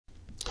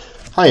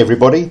Hi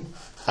everybody,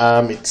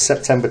 it's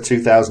September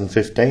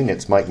 2015,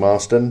 it's Mike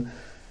Marston.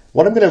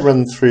 What I'm going to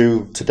run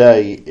through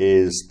today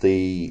is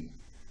the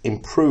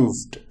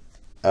improved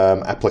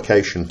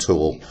application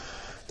tool.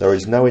 There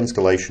is no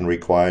installation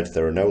required,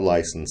 there are no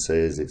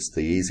licenses, it's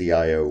the easy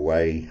IO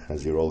way,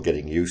 as you're all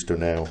getting used to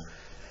now.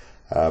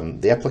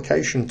 The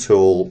application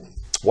tool,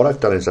 what I've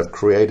done is I've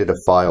created a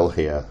file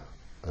here,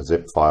 a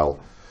zip file.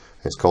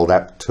 It's called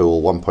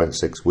APPTool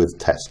 1.6 with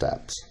test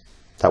apps.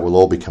 That will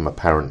all become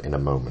apparent in a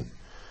moment.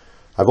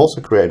 I've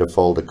also created a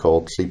folder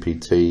called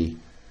CPT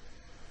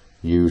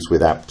use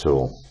with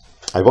APPTool.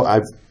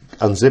 I've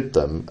unzipped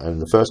them,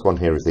 and the first one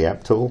here is the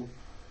APPTool.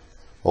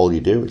 All you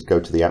do is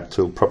go to the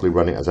APPTool, probably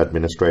run it as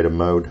administrator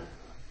mode,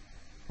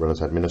 run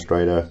as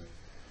administrator,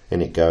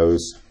 in it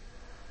goes.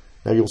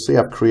 Now you'll see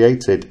I've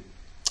created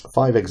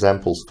 5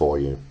 examples for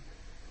you.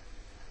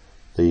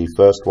 The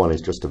first one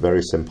is just a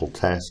very simple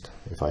test.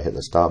 If I hit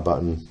the start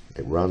button,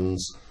 it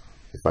runs.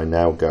 If I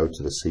now go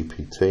to the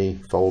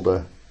CPT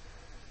folder,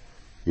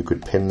 you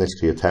could pin this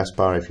to your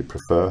taskbar if you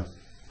prefer.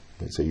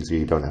 It's easy,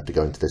 you don't have to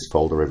go into this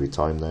folder every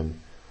time then.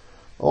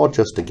 Or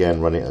just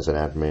again run it as an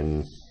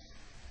admin.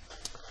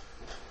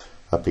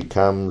 Up it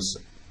comes,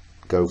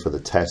 go for the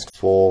test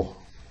 4,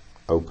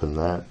 open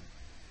that.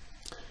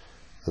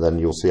 And then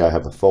you'll see I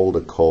have a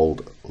folder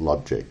called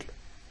logic.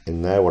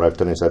 In there what I've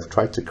done is I've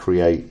tried to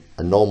create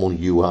a normal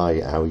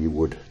UI how you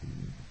would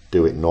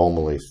do it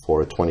normally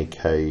for a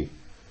 20K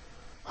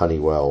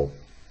Honeywell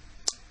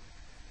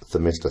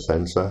thermistor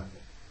sensor.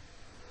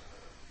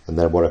 And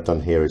then what I've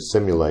done here is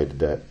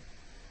simulated it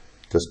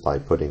just by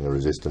putting a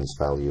resistance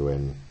value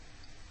in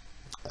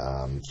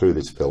through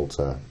this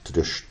filter to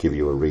just give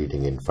you a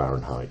reading in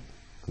Fahrenheit.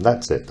 And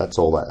that's it, that's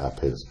all that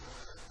app is.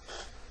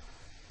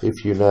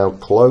 If you now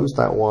close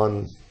that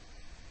one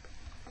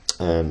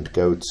and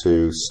go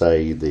to,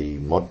 say, the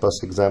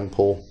Modbus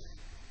example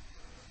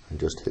and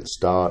just hit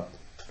start,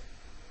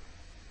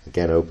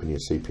 again open your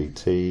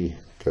CPT,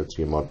 go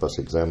to your Modbus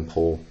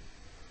example,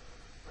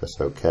 press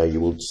OK,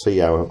 you will see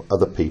how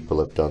other people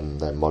have done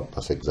their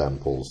Modbus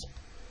examples.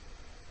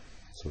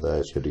 So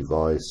there's your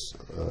device,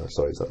 that's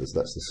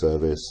the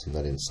service, and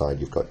then inside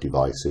you've got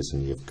devices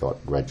and you've got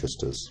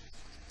registers.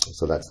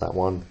 So that's that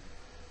one.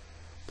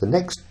 The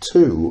next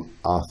 2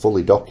 are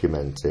fully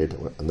documented,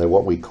 and they're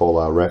what we call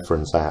our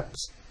reference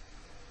apps.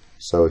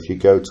 So if you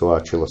go to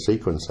our chiller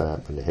sequence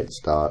app and you hit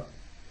start,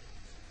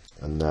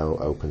 and now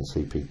open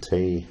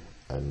CPT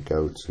and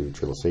go to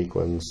chiller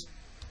sequence,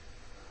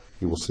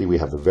 you will see we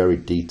have a very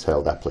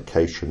detailed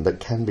application that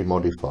can be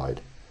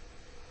modified.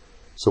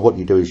 So what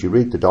you do is you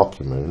read the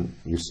document,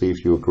 you see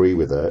if you agree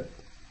with it,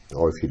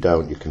 or if you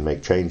don't, you can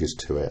make changes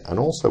to it. And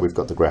also we've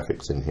got the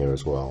graphics in here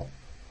as well,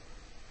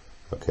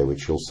 okay,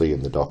 which you'll see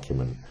in the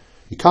document.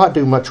 You can't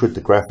do much with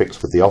the graphics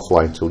with the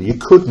offline tool. You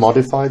could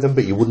modify them,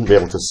 but you wouldn't be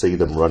able to see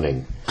them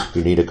running.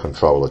 You need a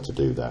controller to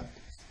do that.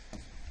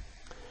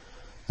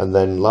 And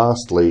then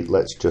lastly,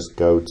 let's just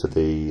go to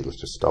the, let's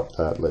just stop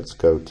that, let's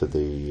go to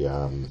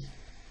the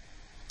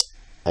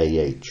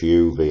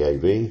AHU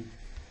VAV,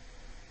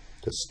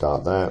 just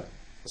start that,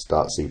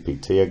 start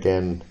CPT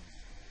again,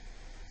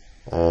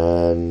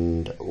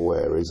 and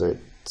where is it,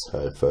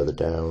 further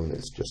down,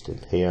 it's just in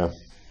here,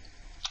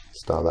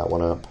 start that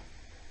one up,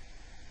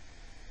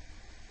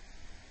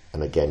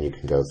 and again you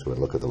can go through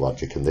and look at the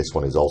logic, and this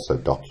one is also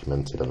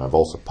documented, and I've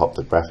also popped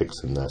the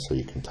graphics in there so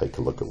you can take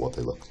a look at what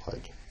they look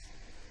like.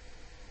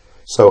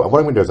 So what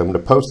I'm going to do is I'm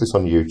going to post this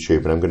on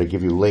YouTube, and I'm going to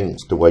give you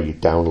links to where you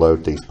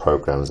download these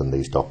programs and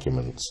these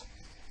documents.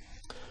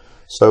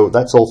 So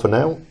that's all for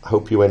now.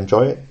 Hope you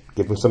enjoy it.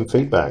 Give me some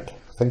feedback.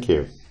 Thank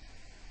you.